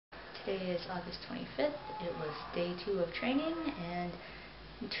Today is August 25th. It was day 2 of training, and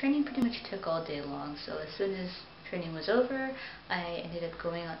training pretty much took all day long. So as soon as training was over, I ended up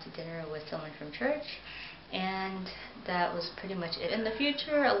going out to dinner with someone from church, and that was pretty much it. In the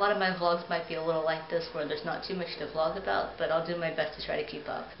future, a lot of my vlogs might be a little like this, where there's not too much to vlog about, but I'll do my best to try to keep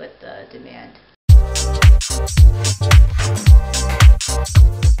up with the demand.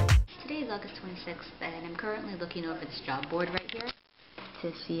 Today is August 26th, and I'm currently looking over this job board right here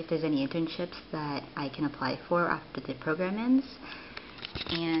to see if there's any internships that I can apply for after the program ends.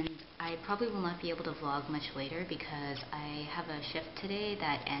 And I probably will not be able to vlog much later because I have a shift today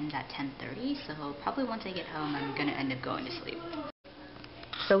that ends at 10:30, so probably once I get home I'm going to end up going to sleep.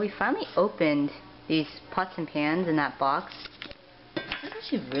 So we finally opened these pots and pans in that box. It's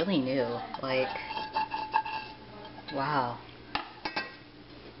actually really new. Like, wow.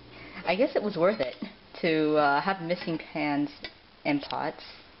 I guess it was worth it to have missing pans and pots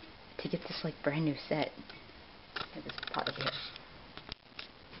to get this like brand new set. Look at this pot here.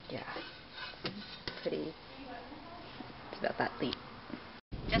 Yeah, it's about that deep.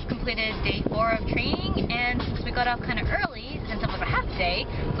 Just completed day 4 of training, and since we got off kind of early, since it was a half day,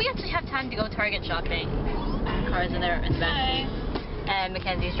 we actually have time to go Target shopping. Cars in there in the back, and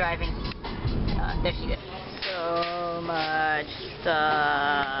Mackenzie's driving. There she is. So much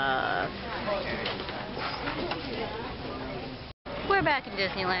stuff. We're back in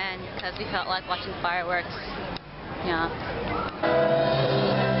Disneyland because we felt like watching fireworks. Yeah.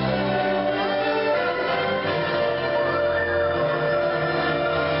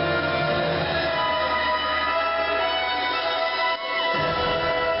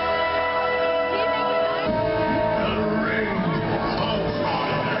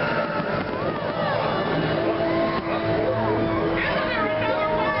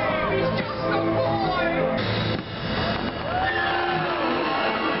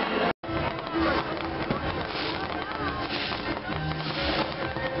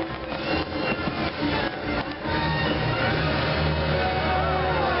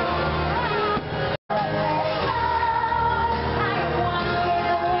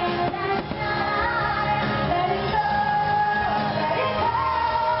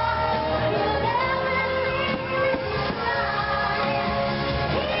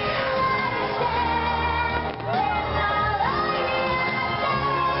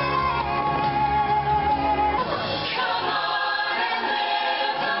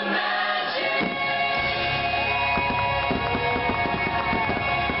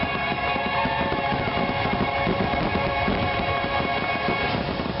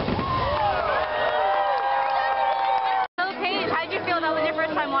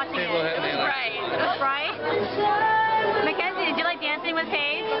 Watching it. It was bright. It was bright? Mackenzie, did you like dancing with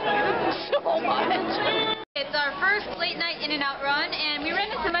Paige? So much. It's our first late night In-N-Out run, and we ran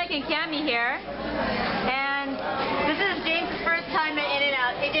into Mike and Cammie here. And this is James' first time at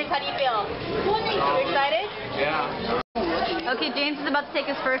In-N-Out. Hey James, how do you feel? You excited? Yeah. Okay, James is about to take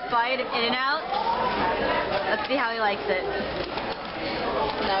his first bite of In-N-Out. Let's see how he likes it.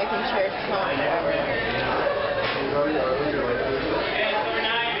 Now we can share some.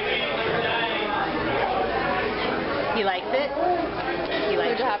 He likes it? He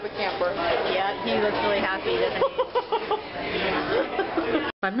likes it. He's a happy camper. Yeah, he looks really happy, doesn't he?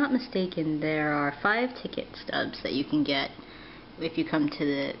 If I'm not mistaken, there are 5 ticket stubs that you can get if you come to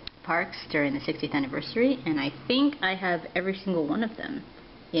the parks during the 60th anniversary, and I think I have every single one of them.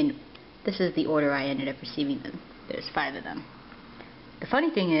 This is the order I ended up receiving them. There's 5 of them. The funny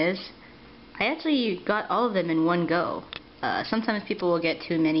thing is, I actually got all of them in one go. Sometimes people will get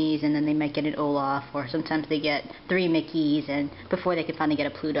 2 Minnies and then they might get an Olaf, or sometimes they get 3 Mickeys and before they can finally get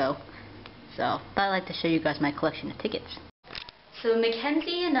a Pluto. So, but I'd like to show you guys my collection of tickets. So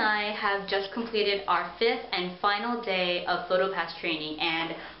Mackenzie and I have just completed our 5th and final day of PhotoPass training,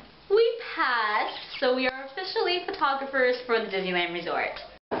 and we passed, so we are officially photographers for the Disneyland Resort.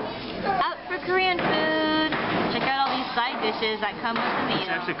 Out for Korean food! Check out all these side dishes that come with the meal. It's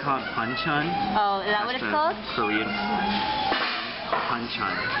actually called banchan. Oh, is that what it's called? Korean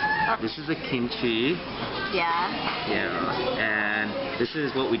banchan. Oh. This is the kimchi. Yeah. Yeah. And this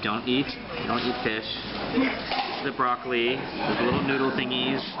is what we don't eat. We don't eat fish. This is the broccoli. There's little noodle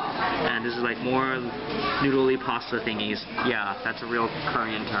thingies. And this is like more noodly pasta thingies. Yeah, that's a real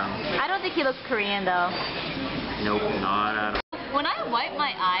Korean term. I don't think he looks Korean though. Nope, not at all. When I wipe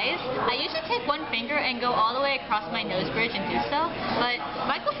my eyes, I usually take one finger and go all the way across my nose bridge and do so, but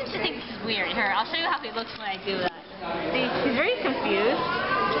Michael seems to think this is weird. Here, I'll show you how he looks when I do that. See, he's very confused.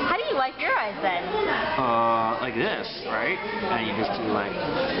 How do you wipe your eyes then? Like this, right? And you just do like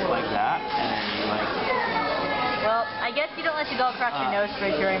that, and then you like Well, I guess you don't let you go across your nose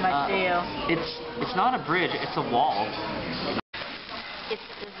bridge very much, do you? It's not a bridge, it's a wall. It's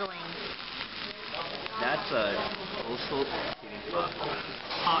sizzling. That's a coastal shooting spot.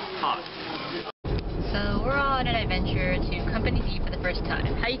 Hot, hot. So we're all on an adventure to Company D for the first time.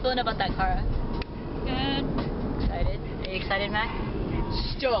 How you feeling about that, Cara? Good. Excited? Are you excited, Mac?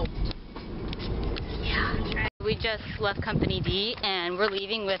 Stoked. Yeah, that's right. We just left Company D and we're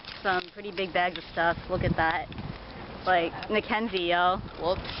leaving with some pretty big bags of stuff. Look at that. Like Mackenzie, yo.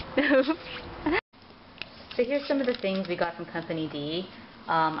 Whoops. So here's some of the things we got from Company D.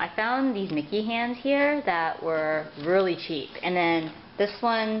 I found these Mickey hands here that were really cheap. And then this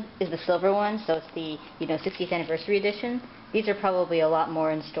one is the silver one, so it's the 60th anniversary edition. These are probably a lot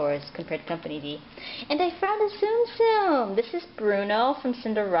more in stores compared to Company D. And I found a Tsum Tsum. This is Bruno from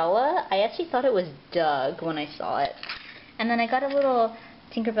Cinderella. I actually thought it was Doug when I saw it. And then I got a little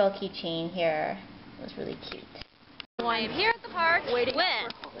Tinkerbell keychain here. It was really cute. I'm here at the park waiting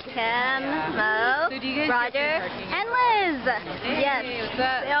with Kim, Mo, Roger, and Liz. Yes, what's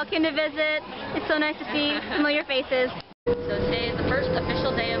up? they all came to visit. It's so nice to see familiar faces. So today is the first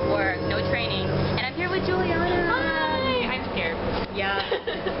official day of work, no training, and I'm here with Juliana. Hi! I'm scared. Yeah,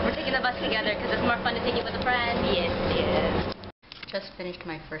 we're taking the bus together because it's more fun to take it with a friend. Yes, it is. Just finished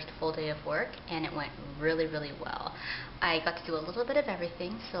my first full day of work and it went really, really well. I got to do a little bit of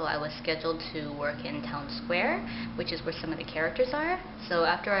everything, so I was scheduled to work in Town Square, which is where some of the characters are. So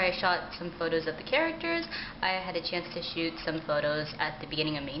after I shot some photos of the characters, I had a chance to shoot some photos at the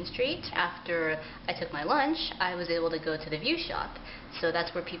beginning of Main Street. After I took my lunch, I was able to go to the view shop. So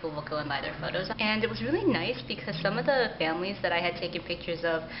that's where people will go and buy their photos. And it was really nice because some of the families that I had taken pictures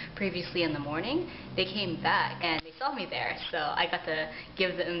of previously in the morning, they came back and they saw me there. So I got to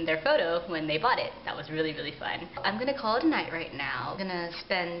give them their photo when they bought it. That was really, really fun. I'm gonna call it a night right now. I'm gonna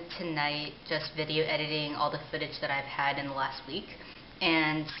spend tonight just video editing all the footage that I've had in the last week.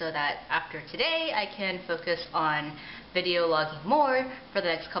 And so that after today, I can focus on video logging more for the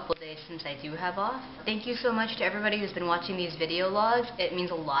next couple of days since I do have off. Thank you so much to everybody who's been watching these video logs. It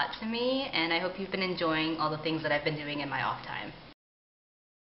means a lot to me, and I hope you've been enjoying all the things that I've been doing in my off time.